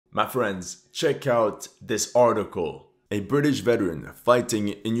My friends, check out this article. A British veteran fighting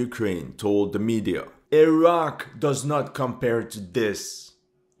in Ukraine told the media, "Iraq does not compare to this.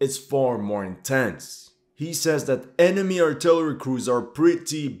 It's far more intense." He says that enemy artillery crews are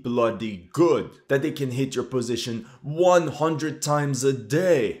pretty bloody good, that they can hit your position 100 times a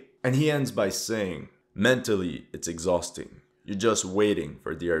day. And he ends by saying, "Mentally, it's exhausting. You're just waiting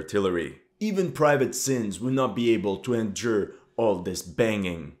for the artillery. Even private sins will not be able to endure all this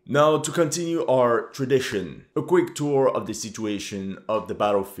banging." Now, to continue our tradition, a quick tour of the situation of the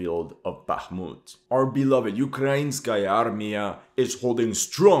battlefield of Bakhmut. Our beloved Ukrainskaya Armia is holding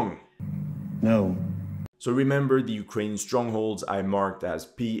strong. No. So remember the Ukrainian strongholds I marked as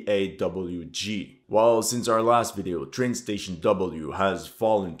PAWG. Well, since our last video, train station W has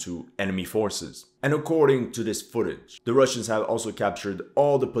fallen to enemy forces. And according to this footage, the Russians have also captured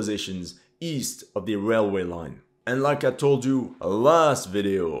all the positions east of the railway line. And like I told you last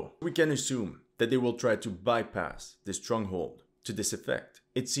video, we can assume that they will try to bypass this stronghold. To this effect,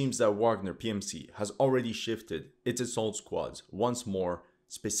 it seems that Wagner PMC has already shifted its assault squads once more,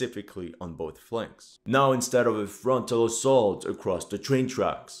 specifically on both flanks. Now, instead of a frontal assault across the train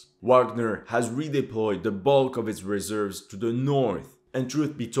tracks, Wagner has redeployed the bulk of its reserves to the north. And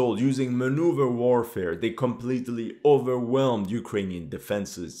truth be told, using maneuver warfare, they completely overwhelmed Ukrainian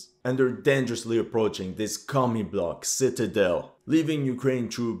defenses. And they're dangerously approaching this commie block citadel, leaving Ukrainian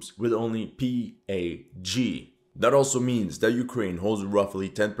troops with only PAG. That also means that Ukraine holds roughly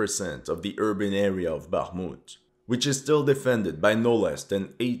 10% of the urban area of Bakhmut, which is still defended by no less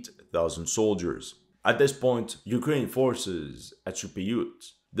than 8,000 soldiers. At this point, Ukrainian forces at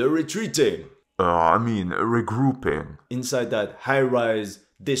Chasiv, they're retreating. Regrouping inside that high-rise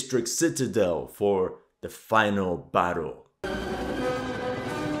district citadel for the final battle.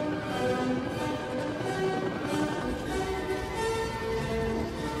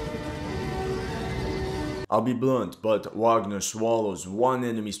 I'll be blunt, but Wagner swallows one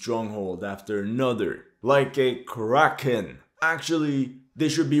enemy stronghold after another, like a kraken. Actually, they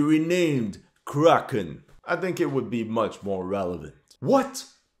should be renamed Kraken. I think it would be much more relevant. What?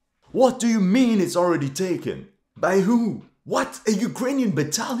 What do you mean it's already taken? By who? What? A Ukrainian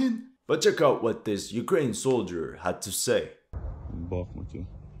battalion? But check out what this Ukrainian soldier had to say. Бахмуте.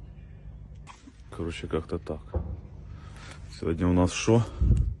 Короче, как-то так. Сегодня у нас что?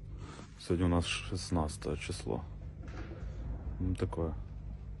 Сегодня у нас 16 число. Ну, такое.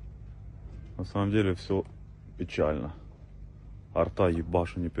 На самом деле все печально. Арта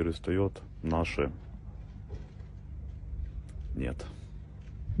ебаша не перестает. Наши нет.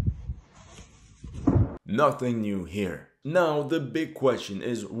 Nothing new here. Now the big question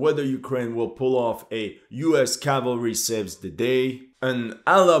is whether Ukraine will pull off a US cavalry saves the day, an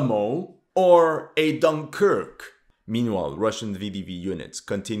Alamo, or a Dunkirk. Meanwhile, Russian VDV units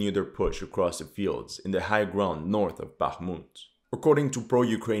continue their push across the fields in the high ground north of Bakhmut. According to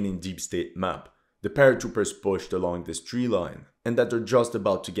pro-Ukrainian deep state map, the paratroopers pushed along this tree line, and that they're just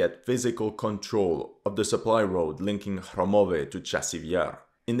about to get physical control of the supply road linking Khromove to Chasiv War,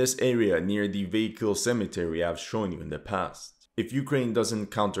 in this area near the vehicle cemetery I've shown you in the past. If Ukraine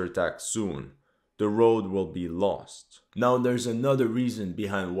doesn't counterattack soon, the road will be lost. Now there's another reason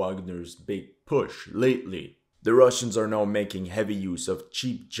behind Wagner's big push lately. The Russians are now making heavy use of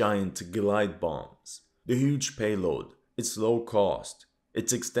cheap giant glide bombs. The huge payload, its low cost,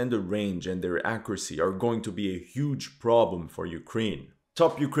 its extended range and their accuracy are going to be a huge problem for Ukraine.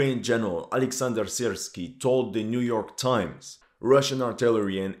 Top Ukrainian General Alexander Syrsky told the New York Times, Russian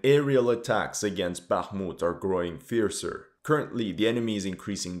artillery and aerial attacks against Bakhmut are growing fiercer. Currently, the enemy is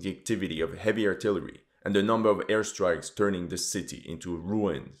increasing the activity of heavy artillery and the number of airstrikes turning the city into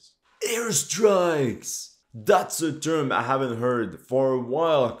ruins. Airstrikes! That's a term I haven't heard for a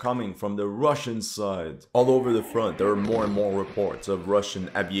while coming from the Russian side. All over the front, there are more and more reports of Russian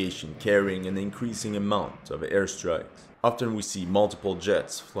aviation carrying an increasing amount of airstrikes. Often we see multiple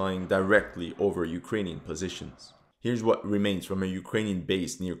jets flying directly over Ukrainian positions. Here's what remains from a Ukrainian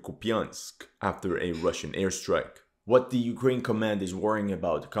base near Kupiansk after a Russian airstrike. What the Ukraine command is worrying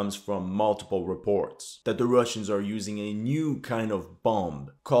about comes from multiple reports that the Russians are using a new kind of bomb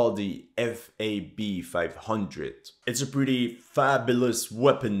called the FAB-500. It's a pretty fabulous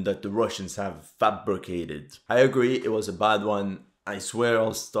weapon that the Russians have fabricated. I agree, it was a bad one. I swear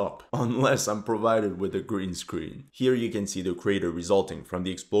I'll stop, unless I'm provided with a green screen. Here you can see the crater resulting from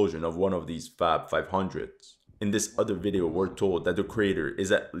the explosion of one of these FAB-500s. In this other video, we're told that the crater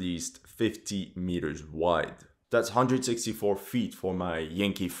is at least 50 meters wide. That's 164 feet for my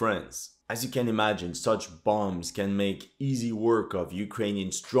Yankee friends. As you can imagine, such bombs can make easy work of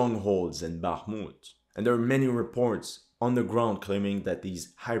Ukrainian strongholds in Bakhmut. And there are many reports on the ground, claiming that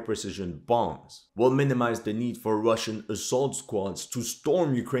these high-precision bombs will minimize the need for Russian assault squads to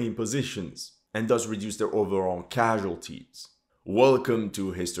storm Ukrainian positions and thus reduce their overall casualties. Welcome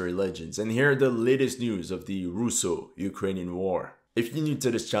to History Legends, and here are the latest news of the Russo-Ukrainian War. If you're new to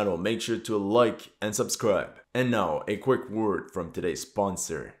this channel, make sure to like and subscribe. And now, a quick word from today's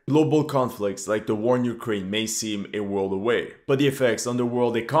sponsor. Global conflicts like the war in Ukraine may seem a world away, but the effects on the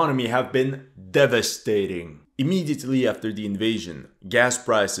world economy have been devastating. Immediately after the invasion, gas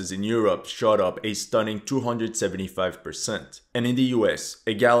prices in Europe shot up a stunning 275%, and in the US,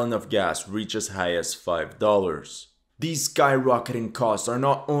 a gallon of gas reached as high as $5. These skyrocketing costs are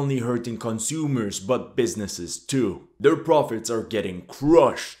not only hurting consumers but businesses too. Their profits are getting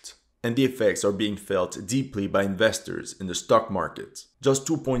crushed, and the effects are being felt deeply by investors in the stock market. Just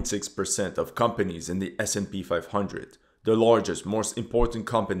 2.6% of companies in the S&P 500, the largest, most important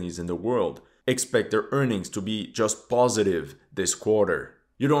companies in the world, expect their earnings to be just positive this quarter.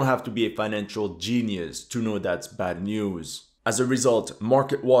 You don't have to be a financial genius to know that's bad news. As a result,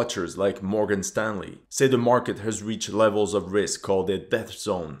 market watchers like Morgan Stanley say the market has reached levels of risk called a death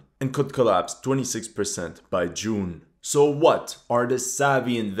zone and could collapse 26% by June. So what are the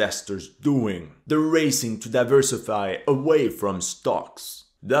savvy investors doing? They're racing to diversify away from stocks.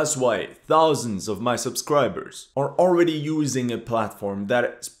 That's why thousands of my subscribers are already using a platform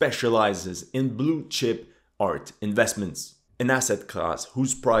that specializes in blue chip art investments, an asset class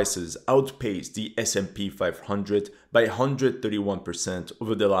whose prices outpace the S&P 500 by 131%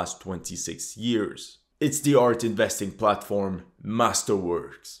 over the last 26 years. It's the art investing platform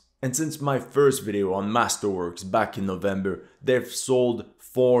Masterworks. And since my first video on Masterworks back in November, they've sold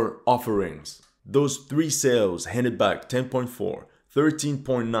 4 offerings. Those 3 sales handed back 10.4,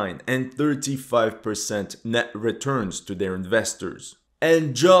 13.9 and 35% net returns to their investors.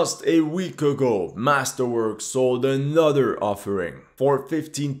 And just a week ago, Masterworks sold another offering for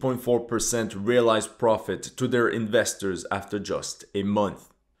 15.4% realized profit to their investors after just a month.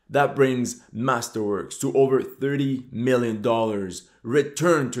 That brings Masterworks to over $30 million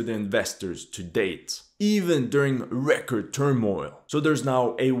returned to the investors to date, even during record turmoil. So there's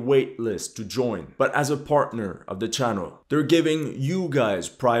now a wait list to join. But as a partner of the channel, they're giving you guys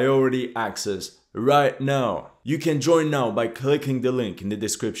priority access right now. You can join now by clicking the link in the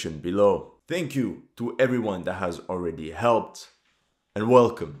description below. Thank you to everyone that has already helped, and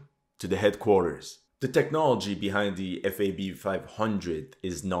welcome to the headquarters. The technology behind the FAB-500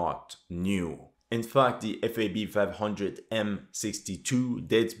 is not new. In fact, the FAB-500 M62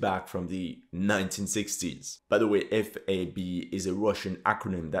 dates back from the 1960s. By the way, FAB is a Russian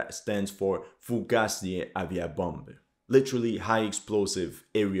acronym that stands for Fugasные авиабомбы, literally high explosive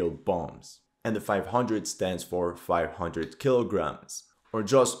aerial bombs. And the 500 stands for 500 kilograms, or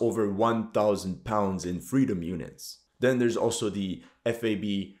just over 1,000 pounds in freedom units. Then there's also the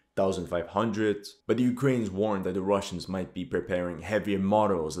FAB-1500, but the Ukrainians warned that the Russians might be preparing heavier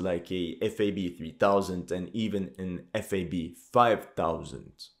models like a FAB-3000 and even an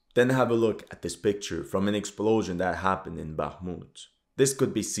FAB-5000. Then have a look at this picture from an explosion that happened in Bakhmut. This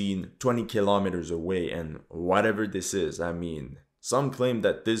could be seen 20 kilometers away, and whatever this is, I mean, some claim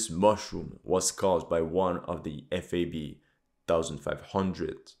that this mushroom was caused by one of the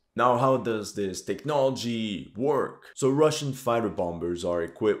FAB-1500. Now, how does this technology work? So Russian fighter bombers are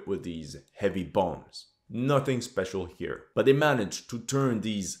equipped with these heavy bombs. Nothing special here. But they managed to turn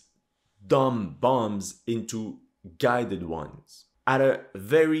these dumb bombs into guided ones at a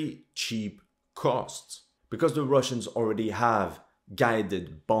very cheap cost. Because the Russians already have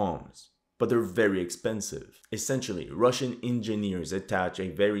guided bombs, but they're very expensive. Essentially, Russian engineers attach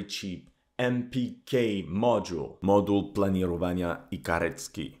a very cheap MPK module, Modul Planirowania I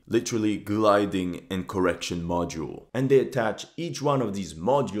Karetski, literally gliding and correction module. And they attach each one of these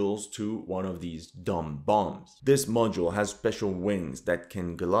modules to one of these dumb bombs. This module has special wings that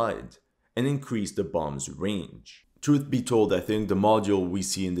can glide and increase the bomb's range. Truth be told, I think the module we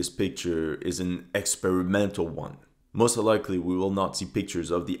see in this picture is an experimental one. Most likely we will not see pictures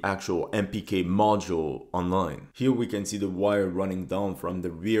of the actual MPK module online. Here we can see the wire running down from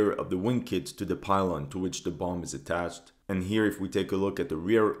the rear of the wing kit to the pylon to which the bomb is attached. And here, if we take a look at the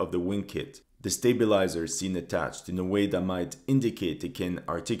rear of the wing kit, the stabilizer is seen attached in a way that might indicate it can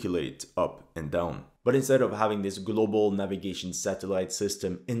articulate up and down. But instead of having this global navigation satellite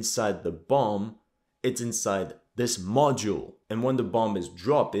system inside the bomb, it's inside this module. And when the bomb is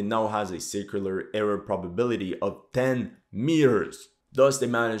dropped, it now has a circular error probability of 10 meters. Thus, they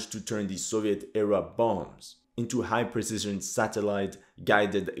managed to turn these Soviet-era bombs into high-precision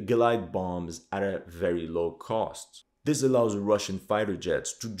satellite-guided glide bombs at a very low cost. This allows Russian fighter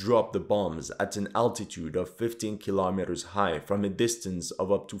jets to drop the bombs at an altitude of 15 kilometers high from a distance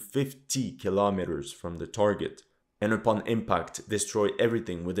of up to 50 kilometers from the target, and upon impact destroy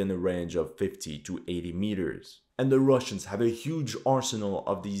everything within a range of 50 to 80 meters. And the Russians have a huge arsenal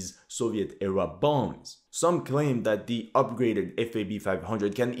of these Soviet-era bombs. Some claim that the upgraded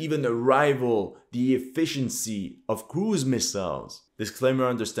FAB-500 can even rival the efficiency of cruise missiles. Disclaimer,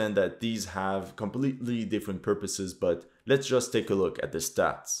 understand that these have completely different purposes, but let's just take a look at the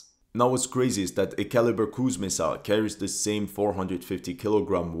stats. Now what's crazy is that a Caliber cruise missile carries the same 450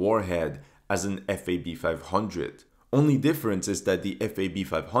 kilogram warhead as an FAB-500. Only difference is that the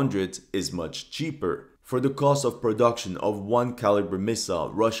FAB-500 is much cheaper. For the cost of production of one caliber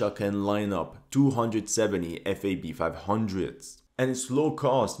missile, Russia can line up 270 FAB-500s. And its low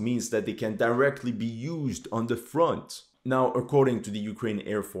cost means that they can directly be used on the front. Now, according to the Ukraine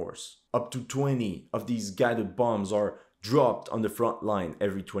Air Force, up to 20 of these guided bombs are dropped on the front line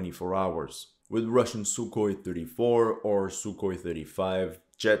every 24 hours, with Russian Sukhoi 34 or Sukhoi 35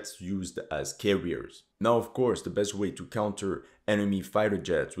 jets used as carriers. Now, of course, the best way to counter enemy fighter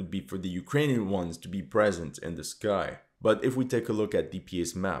jets would be for the Ukrainian ones to be present in the sky. But if we take a look at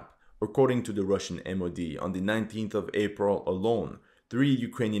DPA's map, according to the Russian MOD, on the 19th of April alone, 3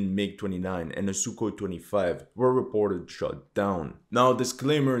 Ukrainian MiG-29 and a Sukhoi 25 were reported shot down. Now,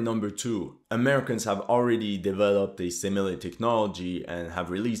 disclaimer number 2. Americans have already developed a similar technology and have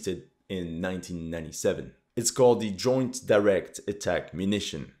released it in 1997. It's called the Joint Direct Attack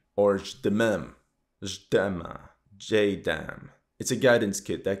Munition, or JDAM. It's a guidance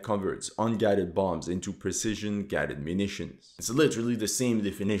kit that converts unguided bombs into precision guided munitions. It's literally the same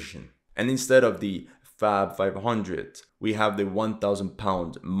definition. And instead of the FAB-500, we have the 1,000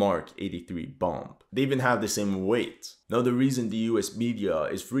 pound Mark 83 bomb. They even have the same weight. Now, the reason the US media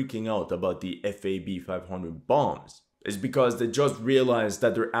is freaking out about the FAB-500 bombs is because they just realized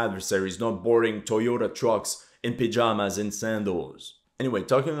that their adversary is not boarding Toyota trucks in pajamas and sandals. Anyway,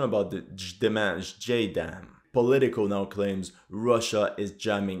 talking about the JDAM, Politico now claims Russia is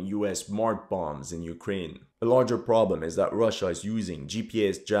jamming US smart bombs in Ukraine. A larger problem is that Russia is using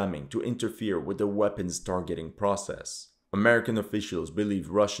GPS jamming to interfere with the weapons targeting process. American officials believe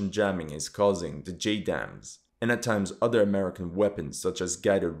Russian jamming is causing the JDAMs, and at times other American weapons such as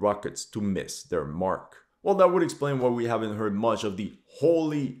guided rockets to miss their mark. Well, that would explain why we haven't heard much of the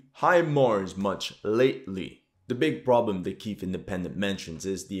holy HIMARS much lately. The big problem the Kyiv Independent mentions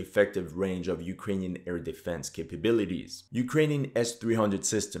is the effective range of Ukrainian air defense capabilities. Ukrainian S-300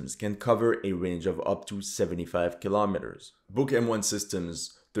 systems can cover a range of up to 75 kilometers, Buk M1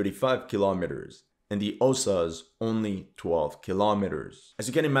 systems 35 kilometers, and the OSAs only 12 kilometers. As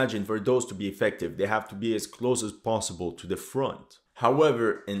you can imagine, for those to be effective, they have to be as close as possible to the front.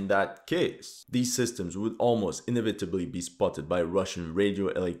 However, in that case, these systems would almost inevitably be spotted by Russian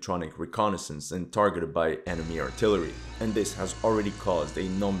radio-electronic reconnaissance and targeted by enemy artillery. And this has already caused a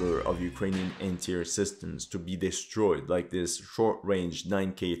number of Ukrainian anti-air systems to be destroyed, like this short-range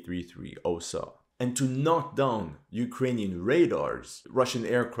 9K33 OSA. And to knock down Ukrainian radars, Russian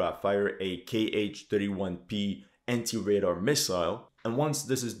aircraft fire a Kh-31P anti-radar missile. And once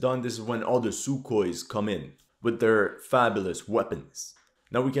this is done, this is when all the Sukhois come in with their fabulous weapons.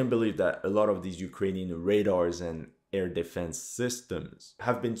 Now we can believe that a lot of these Ukrainian radars and air defense systems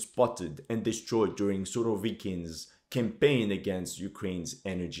have been spotted and destroyed during Surovikin's campaign against Ukraine's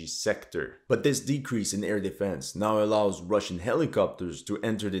energy sector. But this decrease in air defense now allows Russian helicopters to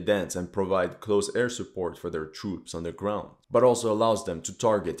enter the dance and provide close air support for their troops on the ground, but also allows them to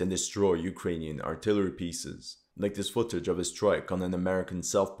target and destroy Ukrainian artillery pieces, like this footage of a strike on an American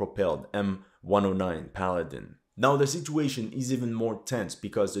self-propelled M109 Paladin. Now the situation is even more tense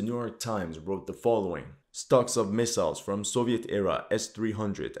because the New York Times wrote the following: stocks of missiles from Soviet-era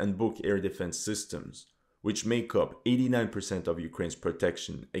S-300 and Buk air defense systems, which make up 89% of Ukraine's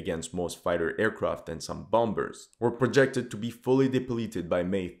protection against most fighter aircraft and some bombers, were projected to be fully depleted by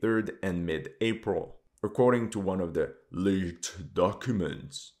May 3rd and mid-April, according to one of the leaked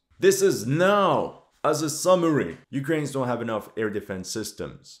documents. This is now! As a summary, Ukrainians don't have enough air defense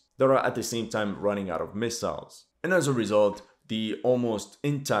systems that are at the same time running out of missiles. And as a result, the almost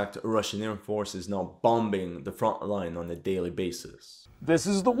intact Russian Air Force is now bombing the front line on a daily basis. This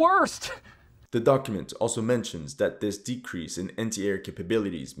is the worst! The document also mentions that this decrease in anti-air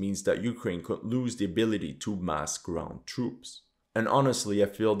capabilities means that Ukraine could lose the ability to mass ground troops. And honestly, I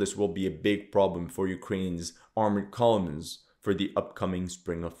feel this will be a big problem for Ukraine's armored columns for the upcoming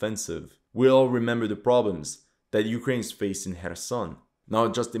spring offensive. We all remember the problems that Ukrainians faced in Kherson. Now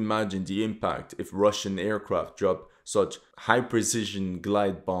just imagine the impact if Russian aircraft drop such high-precision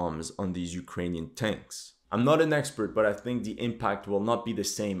glide bombs on these Ukrainian tanks. I'm not an expert, but I think the impact will not be the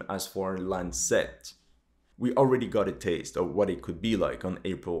same as for Lancet. We already got a taste of what it could be like on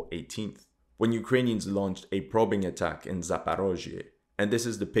April 18th, when Ukrainians launched a probing attack in Zaporozhye, and this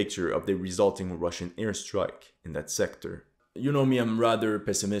is the picture of the resulting Russian airstrike in that sector. You know me, I'm rather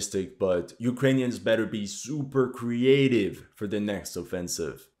pessimistic, but Ukrainians better be super creative for the next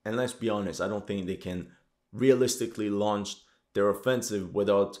offensive. And let's be honest, I don't think they can realistically launch their offensive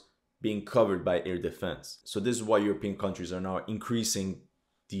without being covered by air defense. So this is why European countries are now increasing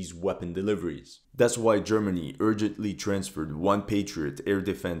these weapon deliveries. That's why Germany urgently transferred one Patriot air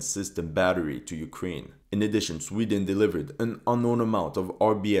defense system battery to Ukraine. In addition, Sweden delivered an unknown amount of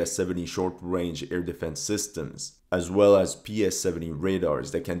RBS-70 short-range air defense systems, as well as PS-70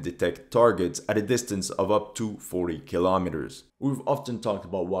 radars that can detect targets at a distance of up to 40 kilometers. We've often talked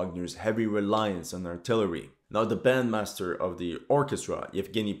about Wagner's heavy reliance on artillery. Now, the bandmaster of the orchestra,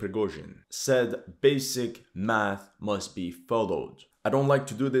 Yevgeny Prigozhin, said basic math must be followed. I don't like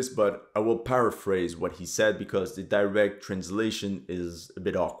to do this, but I will paraphrase what he said because the direct translation is a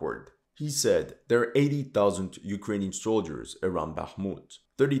bit awkward. He said there are 80,000 Ukrainian soldiers around Bakhmut.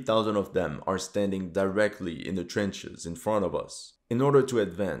 30,000 of them are standing directly in the trenches in front of us. In order to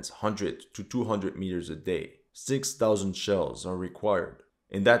advance 100 to 200 meters a day, 6,000 shells are required.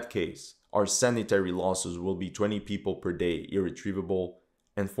 In that case, our sanitary losses will be 20 people per day irretrievable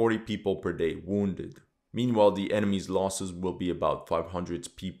and 40 people per day wounded. Meanwhile, the enemy's losses will be about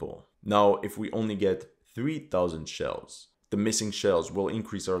 500 people. Now, if we only get 3,000 shells, the missing shells will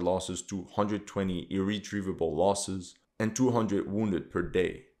increase our losses to 120 irretrievable losses and 200 wounded per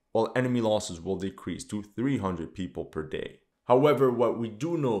day, while enemy losses will decrease to 300 people per day. However, what we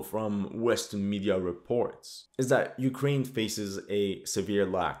do know from Western media reports is that Ukraine faces a severe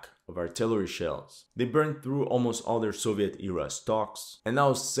lack of artillery shells. They burned through almost all their Soviet-era stocks, and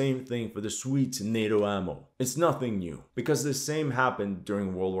now same thing for the sweet NATO ammo. It's nothing new, because the same happened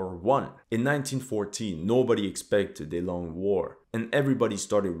during World War I. In 1914, nobody expected a long war, and everybody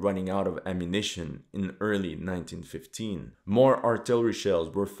started running out of ammunition in early 1915. More artillery shells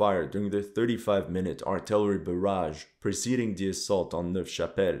were fired during the 35-minute artillery barrage preceding the assault on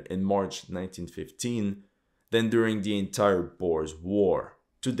Neuve-Chapelle in March 1915 than during the entire Boers War.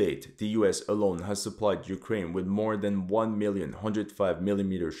 To date, the US alone has supplied Ukraine with more than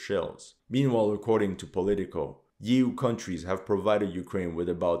 1,105mm shells. Meanwhile, according to Politico, EU countries have provided Ukraine with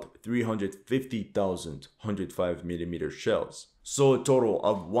about 350,000 105mm shells. So a total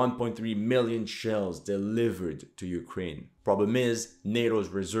of 1.3 million shells delivered to Ukraine. Problem is, NATO's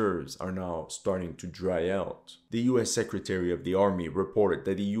reserves are now starting to dry out. The US Secretary of the Army reported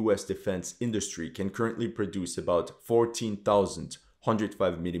that the US defense industry can currently produce about 14,000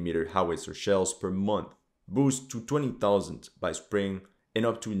 105mm howitzer shells per month, boost to 20,000 by spring, and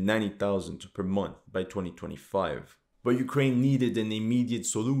up to 90,000 per month by 2025. But Ukraine needed an immediate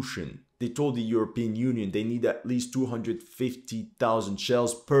solution. They told the European Union they need at least 250,000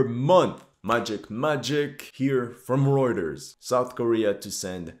 shells per month. Magic. Here from Reuters, South Korea to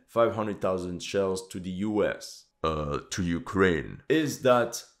send 500,000 shells to the US. To Ukraine. Is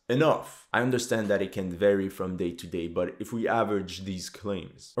that enough? I understand that it can vary from day to day, but if we average these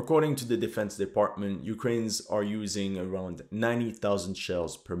claims, according to the Defense Department, Ukrainians are using around 90,000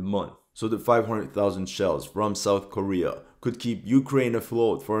 shells per month. So the 500,000 shells from South Korea could keep Ukraine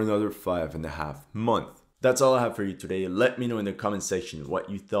afloat for another 5.5 months. That's all I have for you today. Let me know in the comment section what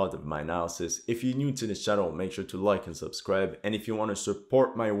you thought of my analysis. If you're new to this channel, make sure to like and subscribe. And if you want to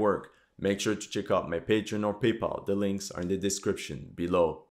support my work, make sure to check out my Patreon or PayPal. The links are in the description below.